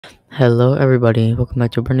Hello everybody, welcome back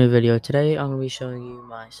to a brand new video. Today I'm going to be showing you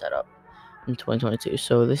my setup in 2022.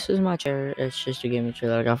 So this is my chair. It's just a gaming chair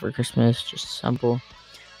that I got for Christmas, just simple.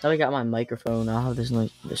 Now we got my microphone. I'll have this in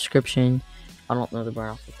the description. I don't know the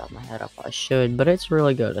brand off the top of my head. I probably should, but it's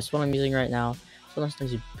really good. That's what I'm using right now. So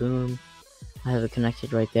nice boom. I have it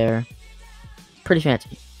connected right there. Pretty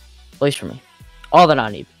fancy, at least for me. All that I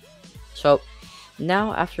need. So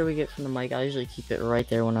now after we get from the mic, I usually keep it right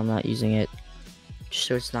there when I'm not using it, just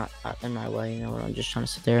so it's not in my way, you know, when I'm just trying to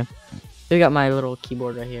sit there. So we got my little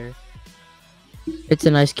keyboard right here. It's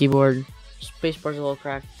a nice keyboard. Spacebar's a little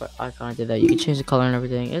cracked, but I kind of did that. You can change the color and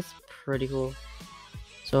everything. It's pretty cool.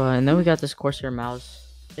 So and then we got this Corsair mouse.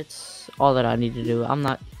 It's all that I need to do. I'm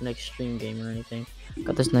not an extreme gamer or anything.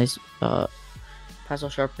 Got this nice pencil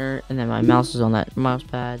sharpener, and then my mouse is on that mouse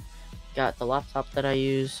pad. Got the laptop that I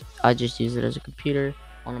use. I just use it as a computer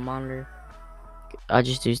on a monitor. I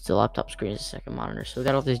just used the laptop screen as a second monitor. So we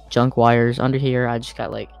got all these junk wires under here. I just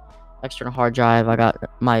got like external hard drive. I got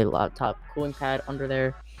my laptop cooling pad under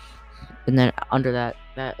there, and then under that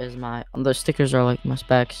is my the stickers are like my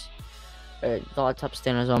specs. The laptop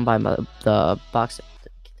stand is owned by the box that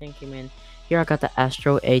the thing came in. Here I got the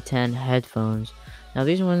Astro A10 headphones. Now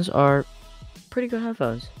these ones are pretty good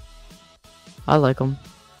headphones. I like them.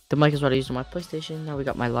 The mic is what I use on my PlayStation. Now we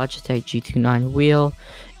got my Logitech G29 wheel.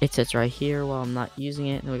 It sits right here while I'm not using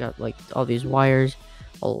it. And we got like all these wires,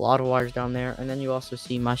 a lot of wires down there. And then you also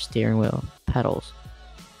see my steering wheel pedals.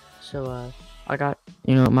 So I got,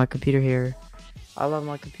 you know, my computer here. I love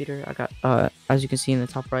my computer. I got as you can see in the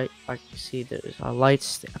top right, I can see there's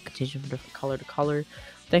lights that continue from different color to color.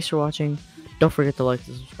 Thanks for watching. Don't forget to like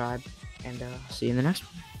and subscribe, and I'll see you in the next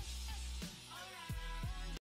one.